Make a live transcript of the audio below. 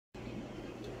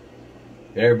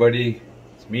Hey everybody,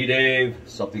 it's me Dave,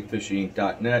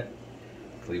 Somethingfishyinc.net,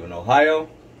 Cleveland, Ohio,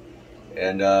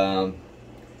 and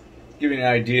give you an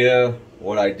idea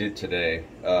what I did today,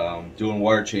 doing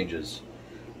water changes,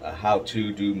 how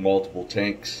to do multiple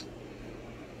tanks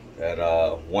at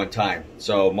one time.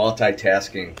 So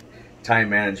multitasking, time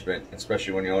management,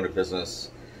 especially when you own a business.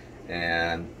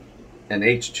 And in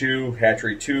H2,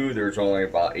 Hatchery 2, there's only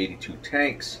about 82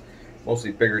 tanks,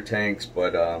 mostly bigger tanks,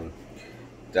 but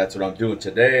that's what I'm doing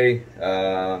today.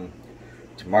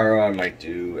 Tomorrow I might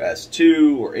do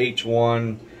S2 or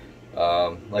H1,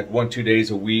 like 1-2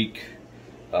 days a week.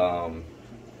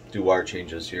 Do water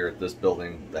changes here at this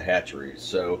building, the hatchery.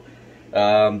 So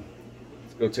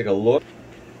let's go take a look.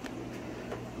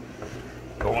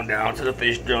 Going down to the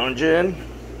fish dungeon.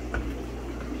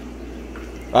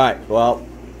 Alright, well,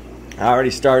 I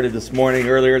already started this morning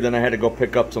earlier, then I had to go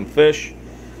pick up some fish.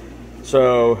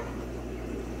 So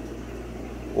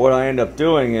what I end up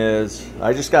doing is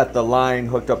I just got the line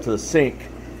hooked up to the sink,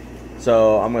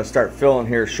 so I'm going to start filling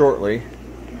here shortly.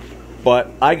 But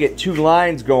I get two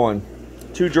lines going,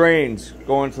 two drains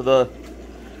going to the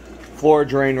floor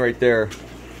drain right there.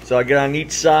 So I get on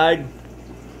each side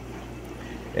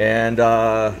and do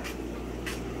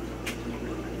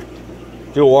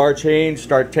a water change,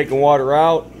 start taking water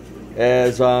out.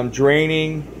 As I'm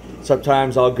draining,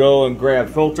 sometimes I'll go and grab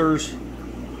filters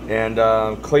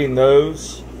and clean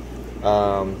those.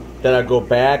 Then I go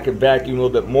back and vacuum a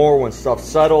little bit more when stuff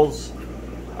settles.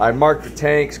 I mark the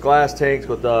tanks, glass tanks,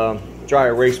 with a dry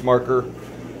erase marker.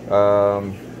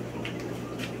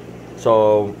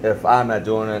 So if I'm not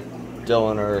doing it,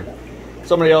 Dylan or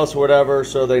somebody else or whatever,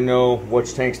 so they know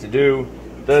which tanks to do.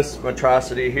 This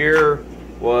monstrosity here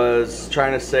was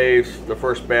trying to save the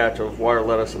first batch of water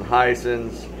lettuce and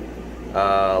hyacinths.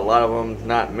 A lot of them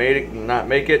not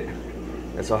make it.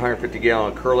 It's a 150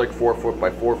 gallon acrylic, 4 foot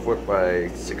by 4 foot by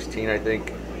 16, I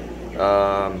think.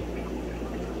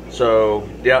 So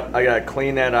yeah, I gotta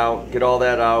clean that out, get all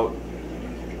that out,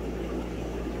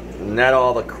 net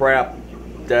all the crap,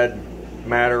 dead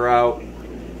matter out,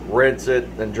 rinse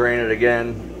it, then drain it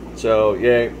again. So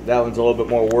yeah, that one's a little bit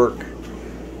more work.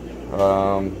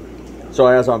 So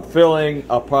as I'm filling,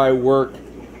 I'll probably work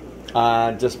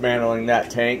on dismantling that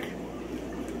tank.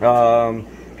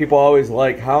 People always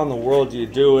like, how in the world do you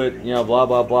do it? You know, blah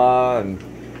blah blah, and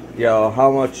you know,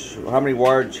 how many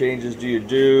water changes do you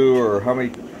do, or how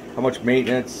much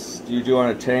maintenance do you do on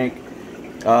a tank?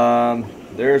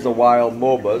 There's the wild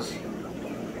MOBAs,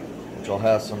 which will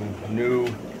have some new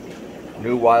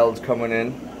wilds coming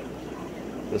in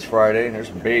this Friday. There's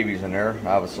some babies in there,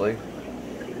 obviously,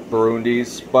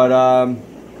 Burundis, but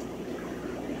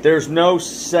there's no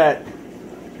set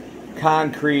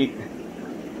concrete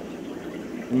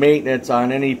maintenance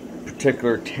on any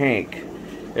particular tank.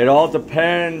 It all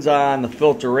depends on the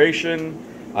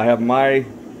filtration. I have my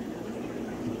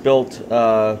built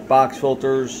box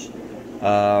filters,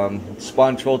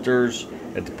 sponge filters.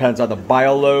 It depends on the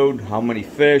bio load, how many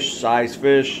fish, size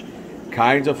fish,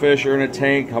 kinds of fish are in a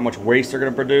tank, how much waste they're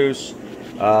going to produce.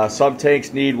 Some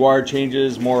tanks need water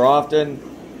changes more often,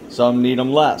 some need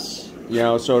them less. You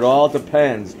know, so it all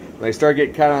depends. When they start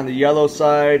getting kind of on the yellow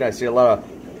side, I see a lot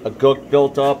of gook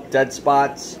built up, dead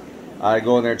spots. I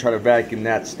go in there and try to vacuum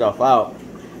that stuff out.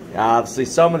 Obviously,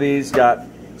 some of these got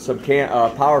some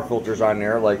power filters on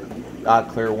there, like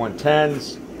Clear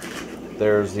 110s.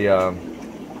 There's the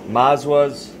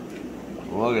Mazwas.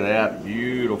 Look at that,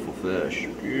 beautiful fish,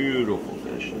 beautiful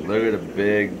fish. Look at the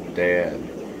big dad,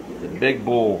 the big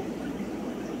bull.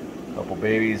 Couple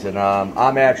babies, and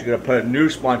I'm actually gonna put a new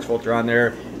sponge filter on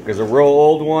there because the real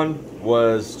old one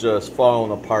was just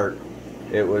falling apart.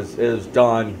 It was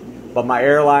done, but my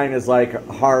airline is like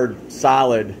hard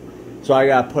solid, so I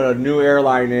gotta put a new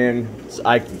airline in so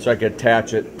I can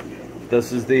attach it.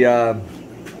 This is the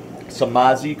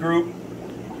Samazi group.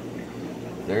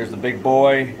 There's the big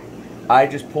boy. I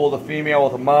just pulled a female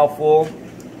with a mouthful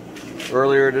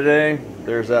earlier today.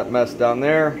 There's that mess down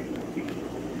there.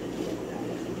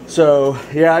 So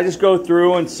yeah, I just go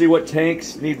through and see what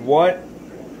tanks need what.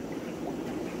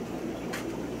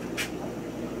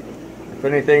 If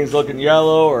anything's looking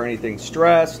yellow or anything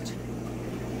stressed,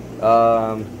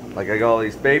 like I got all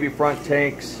these baby front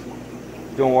tanks,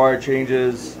 doing water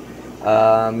changes.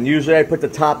 Usually I put the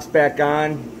tops back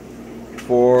on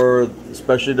for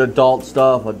especially the adult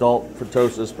stuff, adult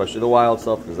photosis, especially the wild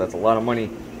stuff, because that's a lot of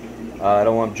money. I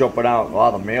don't want them jumping out. A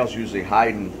lot of the males usually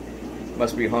hiding,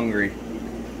 must be hungry.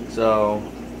 So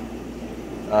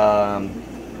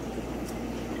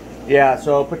yeah,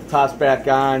 so I'll put the tops back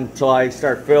on until I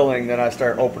start filling, then I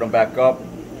start opening them back up.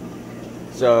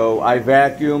 So I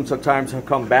vacuum, sometimes I'll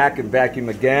come back and vacuum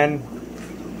again.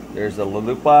 There's the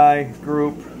Lulupi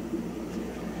group,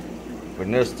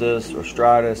 Venistus or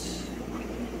Stratus.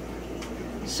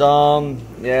 Some,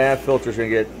 yeah, filter's gonna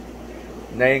get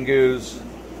Nangus,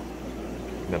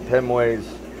 the Pimways.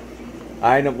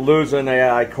 I ended up losing a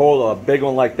Icola, a big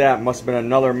one like that. Must have been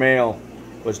another male.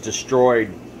 Was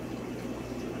destroyed.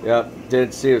 Yep,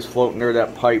 did see it was floating near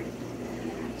that pipe.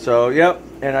 So, yep,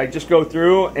 and I just go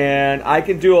through and I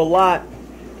can do a lot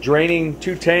draining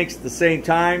 2 tanks at the same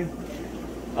time.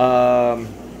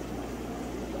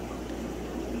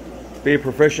 Be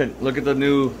proficient. Look at the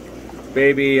new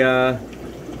baby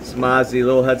Smazzy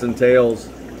little heads and tails.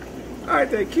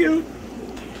 Aren't they cute?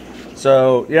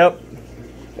 So, yep.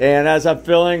 And as I'm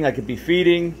filling, I could be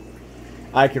feeding.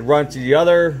 I could run to the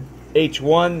other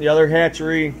H1, the other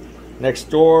hatchery,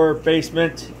 next door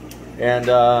basement. And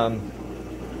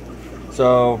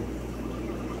so,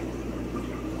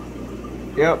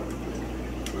 yep.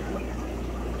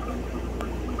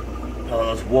 Oh,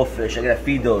 those wolffish, I gotta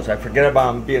feed those. I forget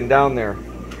about them being down there.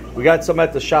 We got some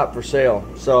at the shop for sale.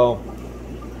 So,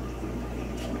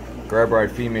 grab ride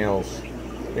females.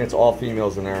 I think it's all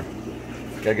females in there.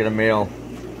 Gotta get a male.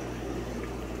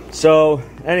 So,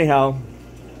 anyhow,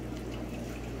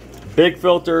 big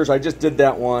filters. I just did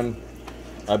that one.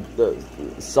 The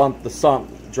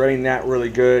sump, drain that really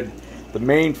good. The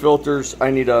main filters, I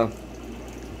need to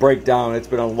break down. It's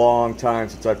been a long time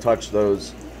since I've touched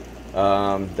those.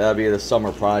 That'll be the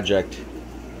summer project.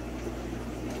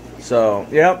 So,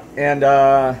 yep, and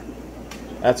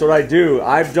that's what I do.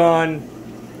 I've done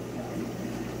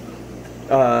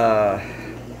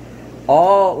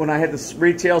all, when I had this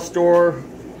retail store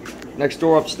next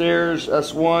door upstairs,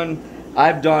 S1,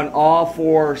 I've done all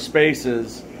 4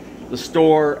 spaces, the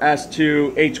store,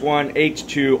 S2, H1,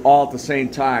 H2, all at the same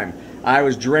time. I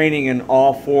was draining in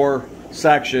all 4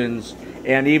 sections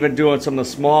and even doing some of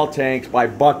the small tanks by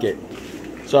bucket.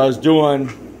 So I was doing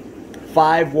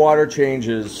 5 water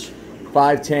changes,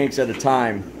 5 tanks at a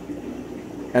time.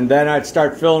 And then I'd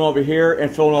start filling over here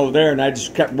and filling over there, and I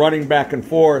just kept running back and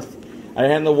forth. I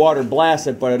hadn't the water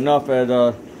blasted, but enough at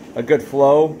a good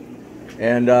flow.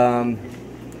 And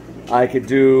I could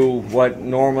do what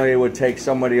normally would take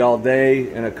somebody all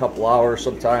day in a couple hours,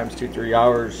 sometimes 2-3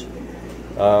 hours.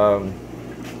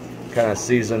 Kind of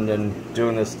seasoned and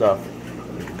doing this stuff.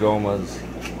 The Gomas.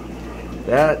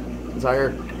 That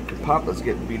entire Papa's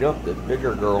getting beat up, the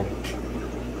bigger girl.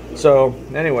 So,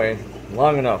 anyway,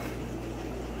 long enough.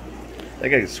 I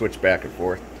think I can switch back and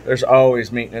forth. There's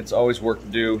always maintenance, always work to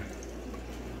do.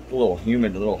 A little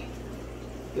humid, a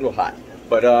little hot.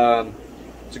 But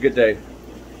it's a good day.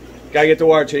 Gotta get the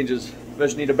water changes.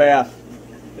 Fish need a bath.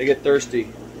 They get thirsty.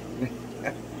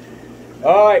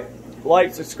 Alright,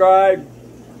 like, subscribe,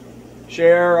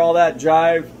 share, all that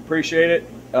jive. Appreciate it.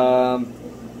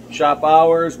 Shop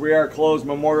hours, we are closed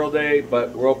Memorial Day,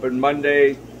 but we're open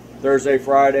Monday, Thursday,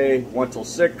 Friday, 1 till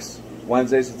 6.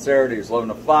 Wednesdays and Saturdays, 11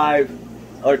 to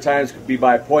 5. Other times could be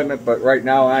by appointment, but right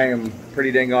now I am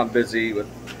pretty dang on busy with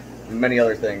many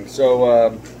other things.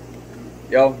 So,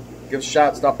 yo, give us a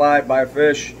shot, stop by, buy a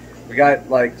fish. We got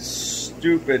like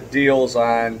stupid deals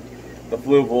on the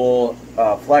fluval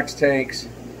flex tanks,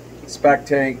 spec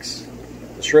tanks,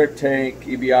 the shrimp tank,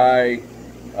 EBI.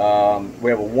 We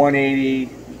have a 180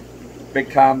 big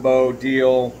combo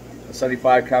deal, a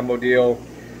 75 combo deal.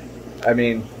 I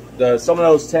mean, some of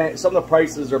those tanks, some of the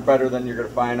prices are better than you're gonna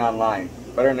find online,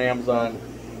 better than Amazon.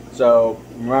 So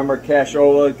remember,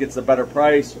 cashola gets a better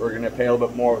price. We're gonna pay a little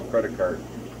bit more with credit card.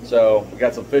 So we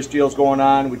got some fish deals going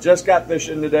on. We just got fish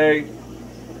in today.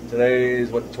 Today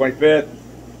is what, the 25th.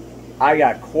 I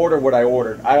got quarter what I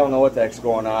ordered. I don't know what the heck's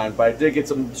going on, but I did get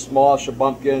some small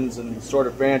shabumpkins and sort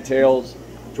of fantails,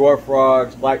 dwarf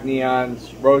frogs, black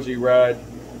neons, rosy red,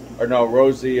 or no,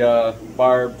 rosy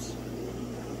barbs.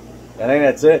 I think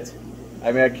that's it.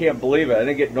 I mean, I can't believe it. I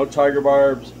didn't get no tiger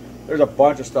barbs. There's a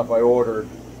bunch of stuff I ordered.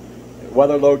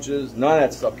 Weather loaches, none of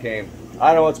that stuff came. I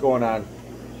don't know what's going on.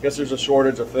 Guess there's a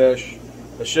shortage of fish.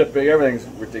 The shipping, everything's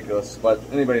ridiculous, but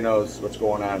anybody knows what's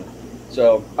going on.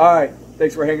 So, all right,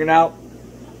 thanks for hanging out.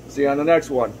 See you on the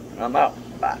next one. I'm out.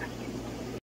 Bye.